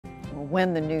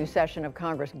When the new session of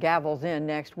Congress gavels in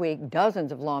next week,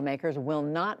 dozens of lawmakers will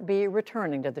not be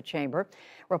returning to the chamber.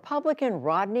 Republican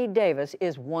Rodney Davis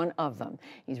is one of them.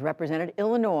 He's represented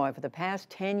Illinois for the past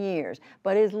 10 years,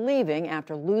 but is leaving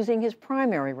after losing his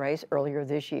primary race earlier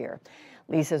this year.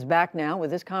 Lisa's back now with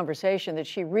this conversation that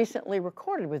she recently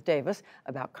recorded with Davis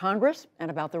about Congress and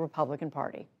about the Republican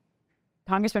Party.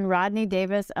 Congressman Rodney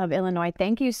Davis of Illinois,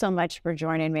 thank you so much for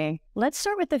joining me. Let's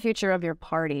start with the future of your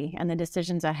party and the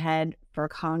decisions ahead for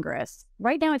Congress.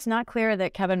 Right now, it's not clear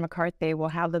that Kevin McCarthy will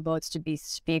have the votes to be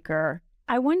Speaker.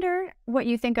 I wonder what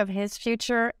you think of his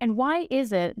future, and why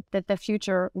is it that the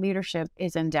future leadership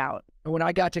is in doubt? When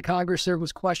I got to Congress, there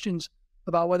was questions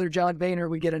about whether John Boehner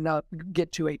would get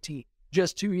 218.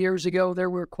 Just 2 years ago, there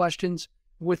were questions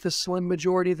with the slim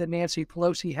majority that Nancy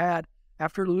Pelosi had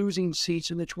after losing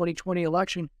seats in the 2020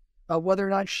 election, whether or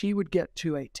not she would get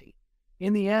 218.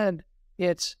 In the end,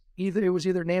 it was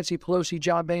either Nancy Pelosi,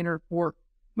 John Boehner, or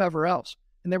whoever else,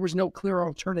 and there was no clear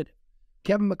alternative.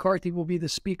 Kevin McCarthy will be the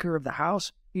Speaker of the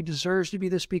House. He deserves to be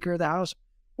the Speaker of the House.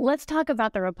 Let's talk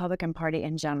about the Republican Party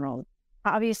in general.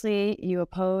 Obviously, you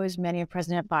oppose many of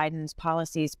President Biden's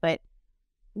policies, but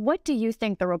what do you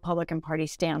think the Republican Party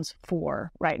stands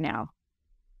for right now?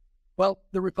 Well,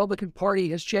 the Republican Party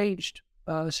has changed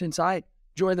since I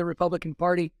joined the Republican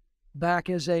Party back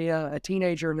as a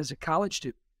teenager and as a college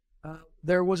student.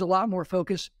 There was a lot more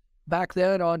focus back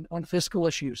then on fiscal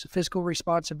issues, fiscal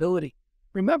responsibility.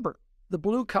 Remember, the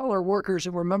blue-collar workers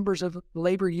that were members of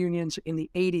labor unions in the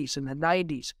 80s and the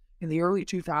 90s, in the early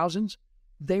 2000s,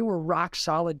 they were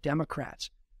rock-solid Democrats.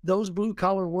 Those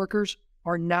blue-collar workers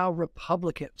are now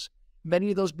Republicans. Many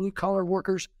of those blue-collar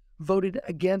workers voted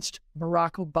against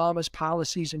Barack Obama's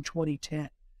policies in 2010.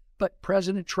 But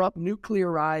President Trump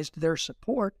nuclearized their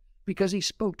support because he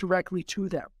spoke directly to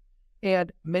them.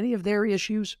 And many of their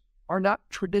issues are not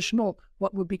traditional,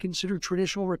 what would be considered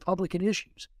traditional Republican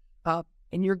issues.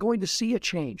 And you're going to see a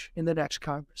change in the next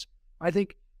Congress. I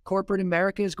think corporate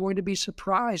America is going to be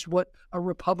surprised what a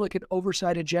Republican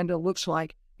oversight agenda looks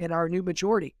like in our new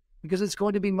majority, because it's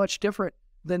going to be much different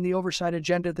than the oversight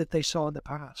agenda that they saw in the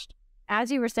past.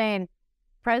 As you were saying,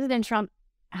 President Trump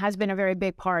has been a very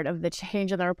big part of the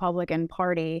change in the Republican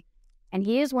Party, and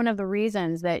he is one of the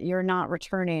reasons that you're not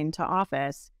returning to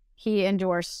office. He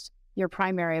endorsed your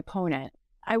primary opponent.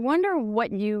 I wonder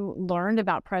what you learned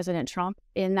about President Trump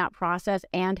in that process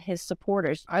and his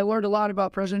supporters. I learned a lot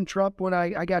about President Trump when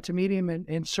I got to meet him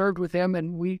and served with him,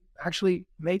 and we actually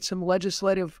made some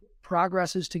legislative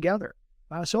progresses together.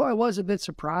 So I was a bit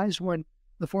surprised when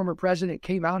the former president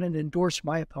came out and endorsed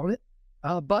my opponent.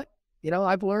 But,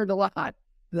 I've learned a lot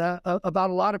about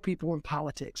a lot of people in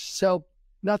politics. So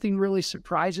nothing really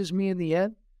surprises me in the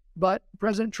end. But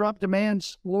President Trump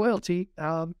demands loyalty,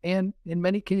 and in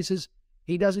many cases,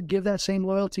 he doesn't give that same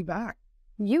loyalty back.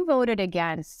 You voted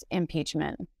against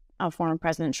impeachment of former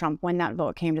President Trump when that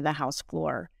vote came to the House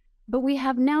floor. But we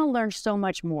have now learned so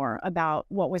much more about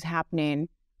what was happening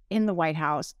in the White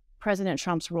House, President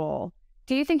Trump's role.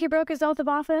 Do you think he broke his oath of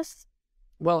office?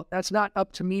 Well, that's not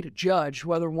up to me to judge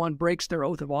whether one breaks their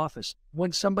oath of office.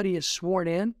 When somebody is sworn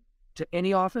in to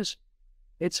any office,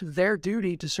 it's their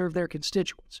duty to serve their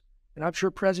constituents. And I'm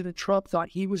sure President Trump thought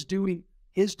he was doing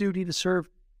his duty to serve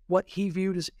what he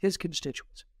viewed as his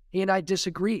constituents. He and I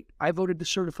disagreed. I voted to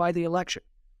certify the election.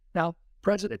 Now,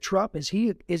 President Trump, is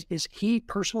he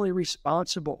personally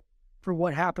responsible for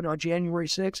what happened on January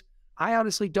 6th? I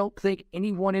honestly don't think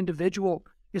any one individual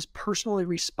is personally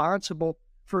responsible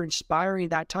for inspiring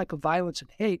that type of violence and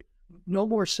hate, no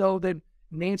more so than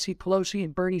Nancy Pelosi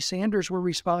and Bernie Sanders were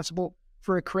responsible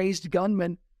for a crazed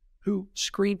gunman who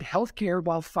screamed healthcare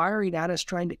while firing at us,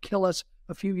 trying to kill us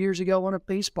a few years ago on a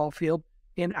baseball field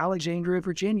in Alexandria,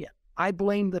 Virginia. I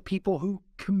blame the people who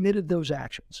committed those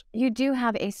actions. You do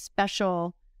have a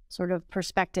special sort of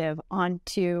perspective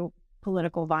onto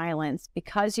political violence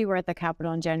because you were at the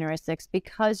Capitol on January 6th,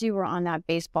 because you were on that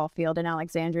baseball field in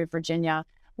Alexandria, Virginia,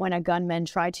 when a gunman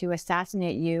tried to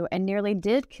assassinate you and nearly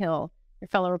did kill your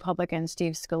fellow Republican,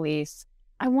 Steve Scalise.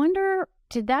 I wonder,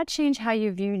 did that change how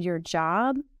you viewed your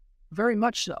job? Very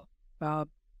much so.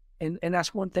 And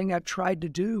that's one thing I've tried to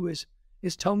do is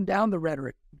tone down the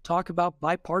rhetoric, talk about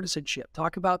bipartisanship,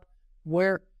 talk about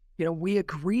where, we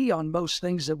agree on most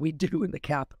things that we do in the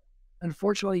Capitol.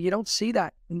 Unfortunately, you don't see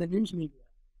that in the news media.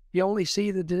 You only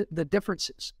see the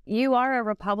differences. You are a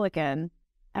Republican.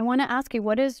 I want to ask you,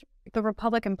 what is the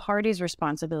Republican Party's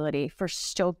responsibility for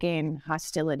stoking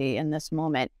hostility in this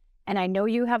moment? And I know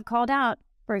you have called out,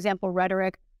 for example,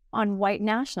 rhetoric on white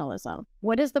nationalism.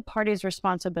 What is the party's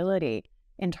responsibility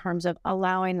in terms of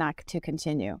allowing that to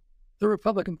continue? The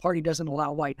Republican Party doesn't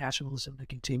allow white nationalism to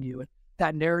continue.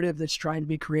 that narrative that's trying to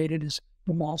be created is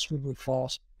demonstrably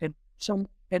false and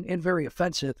very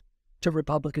offensive to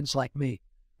Republicans like me.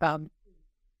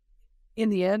 In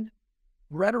the end,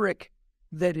 rhetoric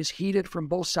that is heated from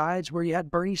both sides, where you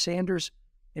had Bernie Sanders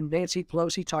and Nancy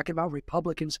Pelosi talking about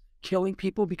Republicans killing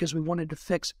people because we wanted to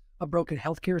fix a broken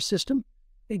healthcare system.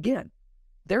 Again,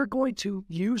 they're going to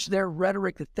use their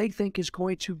rhetoric that they think is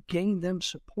going to gain them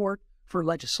support for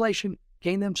legislation,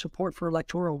 gain them support for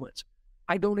electoral wins.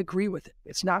 I don't agree with it.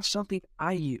 It's not something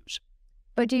I use.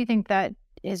 But do you think that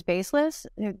is baseless?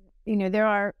 You know, there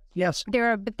are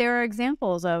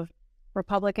examples of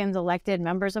Republicans elected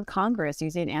members of Congress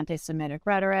using anti-Semitic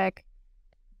rhetoric.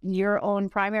 Your own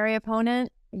primary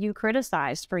opponent, you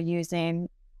criticized for using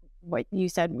what you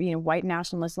said, white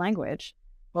nationalist language.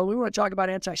 Well, we want to talk about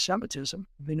anti-Semitism.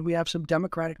 I mean, we have some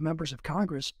Democratic members of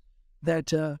Congress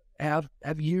that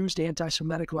have used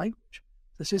anti-Semitic language.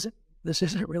 This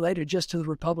isn't related just to the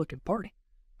Republican Party.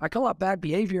 I call out bad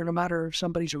behavior no matter if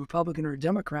somebody's a Republican or a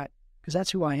Democrat, because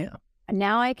that's who I am.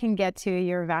 Now I can get to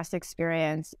your vast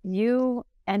experience. You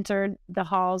entered the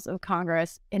halls of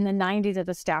Congress in the 90s as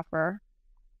a staffer.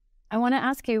 I want to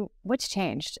ask you, what's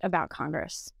changed about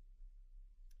Congress?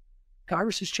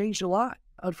 Congress has changed a lot.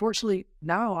 Unfortunately,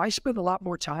 now I spend a lot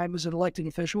more time as an elected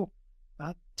official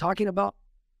talking about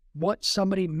what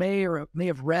somebody may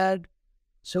have read,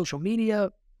 social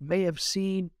media, may have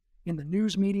seen in the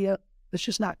news media. That's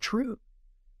just not true.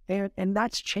 And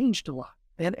that's changed a lot.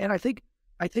 And I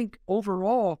think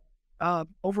overall,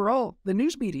 the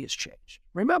news media has changed.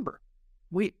 Remember,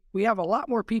 we have a lot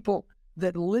more people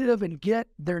that live and get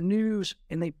their news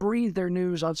and they breathe their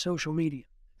news on social media.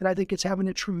 And I think it's having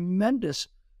a tremendous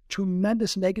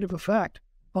negative effect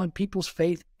on people's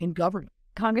faith in government.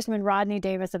 Congressman Rodney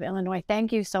Davis of Illinois,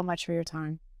 thank you so much for your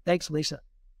time. Thanks, Lisa.